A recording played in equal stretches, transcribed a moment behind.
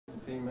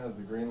team has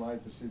the green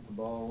light to shoot the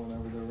ball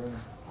whenever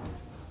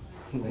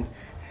they're ready?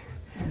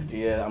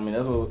 Yeah, I mean,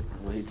 that's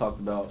what he talked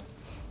about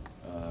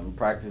in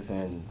practice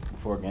and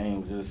before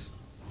games. Just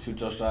shoot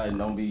your shot and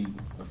don't be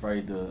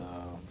afraid to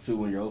shoot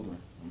when you're open.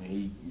 I mean,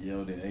 he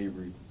yelled at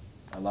Avery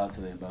a lot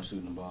today about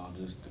shooting the ball.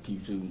 Just to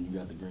keep shooting, you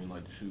got the green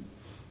light to shoot.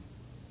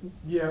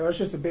 Yeah, that's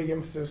just a big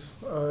emphasis.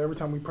 Every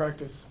time we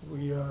practice,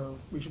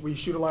 we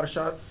shoot a lot of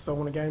shots. So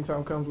when the game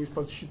time comes, we're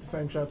supposed to shoot the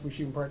same shots we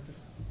shoot in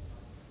practice.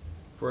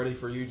 Freddie,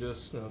 for you,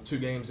 just 2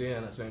 games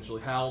in,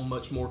 essentially, how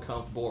much more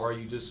comfortable are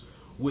you just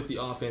with the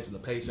offense and the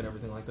pace and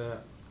everything like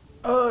that?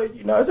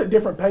 It's a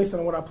different pace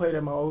than what I played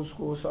at my old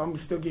school, so I'm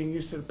still getting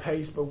used to the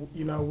pace. But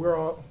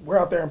we're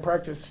out there in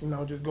practice,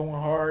 just going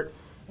hard,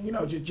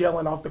 just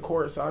gelling off the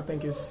court. So I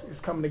think it's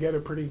coming together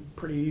pretty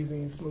easy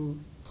and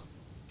smooth.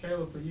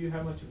 Caleb, for you,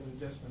 how much of an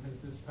adjustment has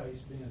this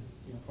pace been,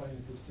 playing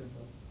at this tempo?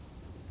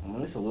 I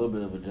mean, it's a little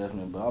bit of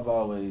adjustment, but I've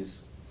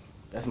always,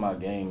 that's my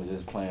game, is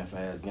just playing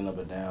fast, getting up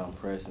and down,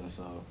 pressing.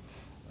 So,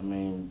 I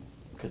mean,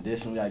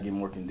 condition, we got to get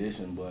more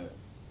condition, but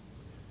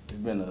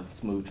it's been a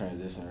smooth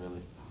transition,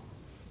 really.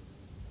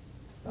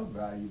 How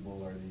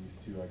valuable are these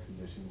 2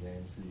 exhibition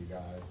games for you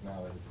guys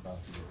now that it's about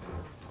to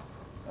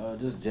get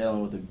through? Just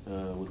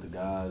gelling with the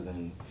guys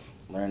and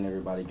learning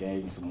everybody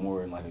game some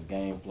more in like a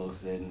game flow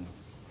setting.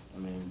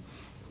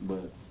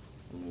 But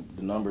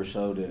the numbers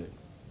show that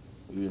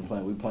we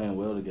playing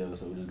well together,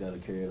 so we just got to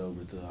carry it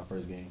over to our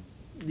first game.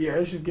 Yeah,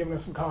 it's just giving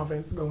us some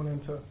confidence going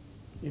into,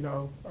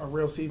 our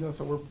real season.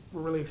 So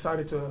we're really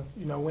excited to,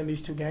 win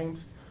these 2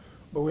 games.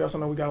 But we also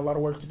know we got a lot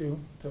of work to do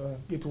to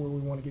get to where we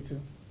want to get to.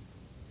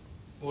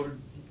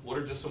 What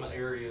are just some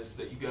areas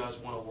that you guys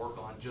want to work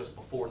on just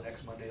before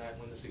next Monday night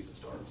when the season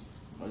starts?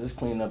 Just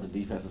cleaning up the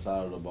defensive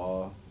side of the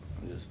ball,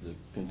 just to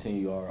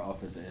continue our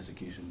offensive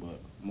execution, but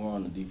more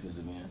on the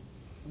defensive end.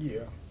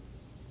 Yeah,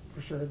 for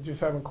sure. Just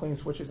having clean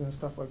switches and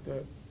stuff like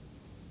that.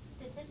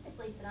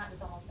 Statistically, tonight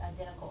was almost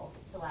identical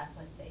to last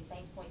Wednesday.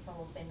 Same point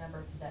total, same number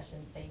of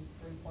possessions, same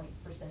 3-point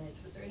percentage.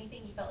 Was there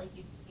anything you felt like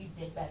you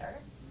did better?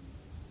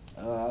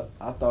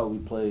 I thought we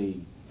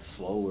played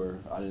slower.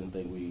 I didn't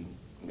think we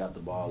got the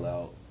ball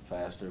out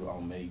faster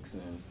on makes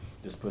and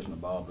just pushing the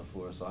ball up the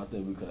floor. So I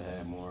think we could have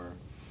had more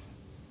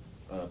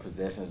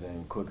possessions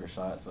and quicker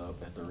shots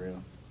up at the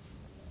rim.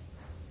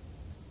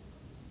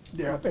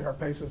 Yeah, I think our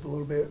pace was a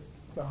little bit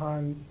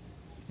behind.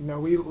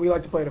 We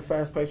like to play at a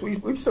fast pace.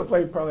 We still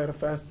play probably at a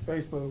fast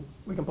pace, but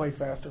we can play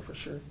faster for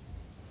sure.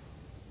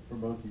 For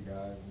both you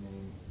guys,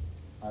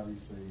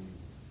 obviously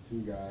 2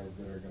 guys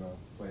that are going to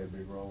play a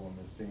big role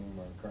on this team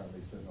are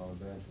currently sitting on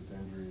the bench with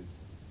injuries.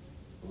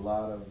 A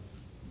lot of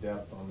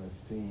depth on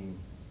this team.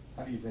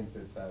 How do you think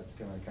that that's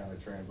going to kind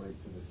of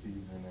translate to the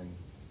season and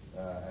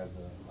as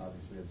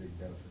obviously a big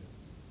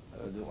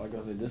benefit? Like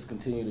I said, just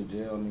continue to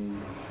gel.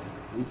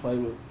 We play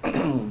with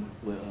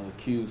with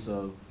Q,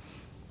 so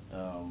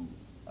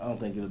I don't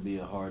think it'll be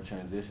a hard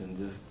transition.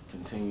 Just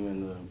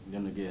continuing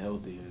them to get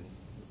healthy and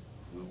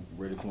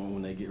we're ready for them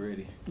when they get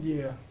ready.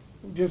 Yeah,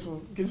 just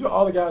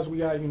all the guys we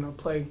got,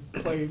 play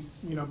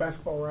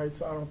basketball right.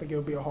 So I don't think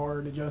it'll be a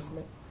hard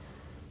adjustment.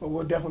 But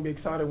we'll definitely be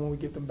excited when we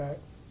get them back.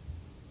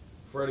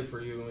 Freddie,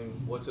 for you,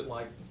 what's it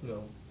like,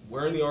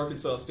 wearing the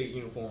Arkansas State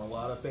uniform, a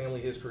lot of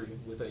family history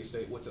with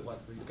A-State. What's it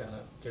like for you to kind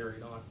of carry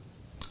it on?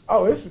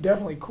 Oh, it's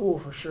definitely cool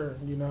for sure.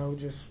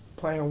 Just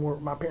playing where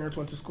my parents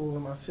went to school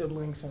and my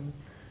siblings, and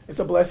it's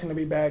a blessing to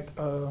be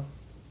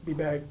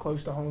back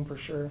close to home for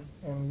sure.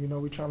 And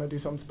we're trying to do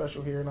something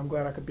special here, and I'm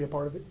glad I could be a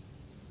part of it.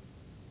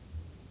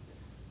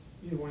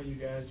 Either one of you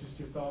guys, just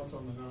your thoughts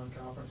on the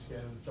non-conference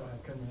schedule that y'all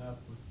have coming up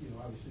with,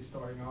 obviously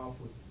starting off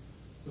with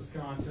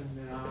Wisconsin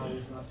and then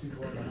Iowa's not too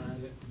far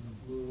behind it, and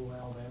Louisville,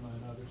 Alabama,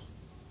 and others.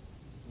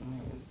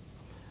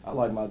 I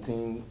like my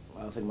team.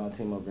 I'll take my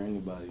team over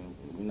anybody.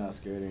 We're not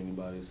scared of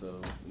anybody,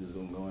 so we're just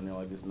gonna go in there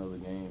like it's another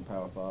game,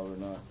 Power 5 or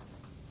not.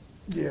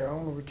 Yeah, I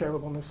don't know with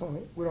Caleb on this one.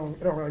 It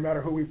don't really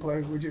matter who we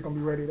play. We're just gonna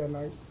be ready that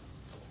night.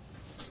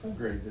 How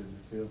great does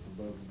it feel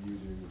for both of you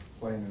to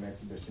play in an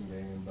exhibition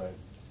game, but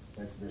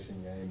an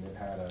exhibition game that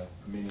had a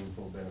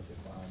meaningful benefit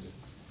behind it?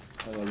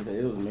 Like I said,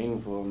 it was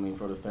meaningful.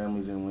 for the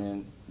families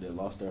that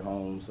lost their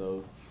homes.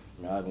 So,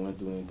 I haven't went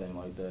through anything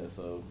like that.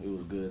 So it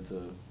was good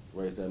to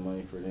raise that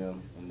money for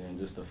them, and then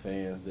just the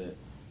fans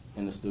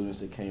and the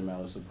students that came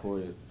out and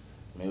supported.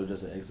 It was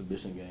just an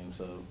exhibition game.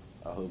 So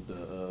I hope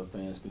the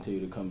fans continue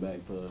to come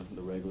back for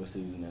the regular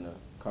season and the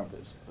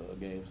conference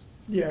games.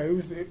 Yeah, it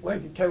was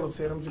like Caleb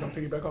said. I'm just gonna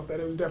piggyback off that.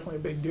 It was definitely a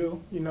big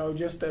deal.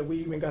 Just that we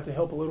even got to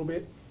help a little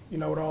bit.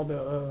 With all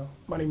the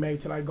money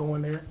made tonight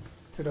going there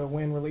to the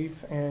win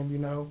relief,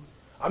 and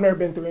I've never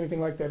been through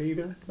anything like that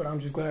either. But I'm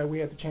just glad we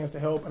had the chance to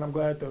help, and I'm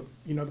glad the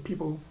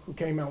people who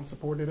came out and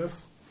supported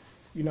us.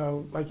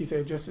 Like you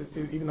said,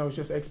 even though it's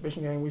just an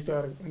exhibition game, we still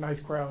had a nice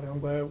crowd, and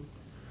I'm glad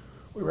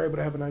we were able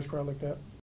to have a nice crowd like that.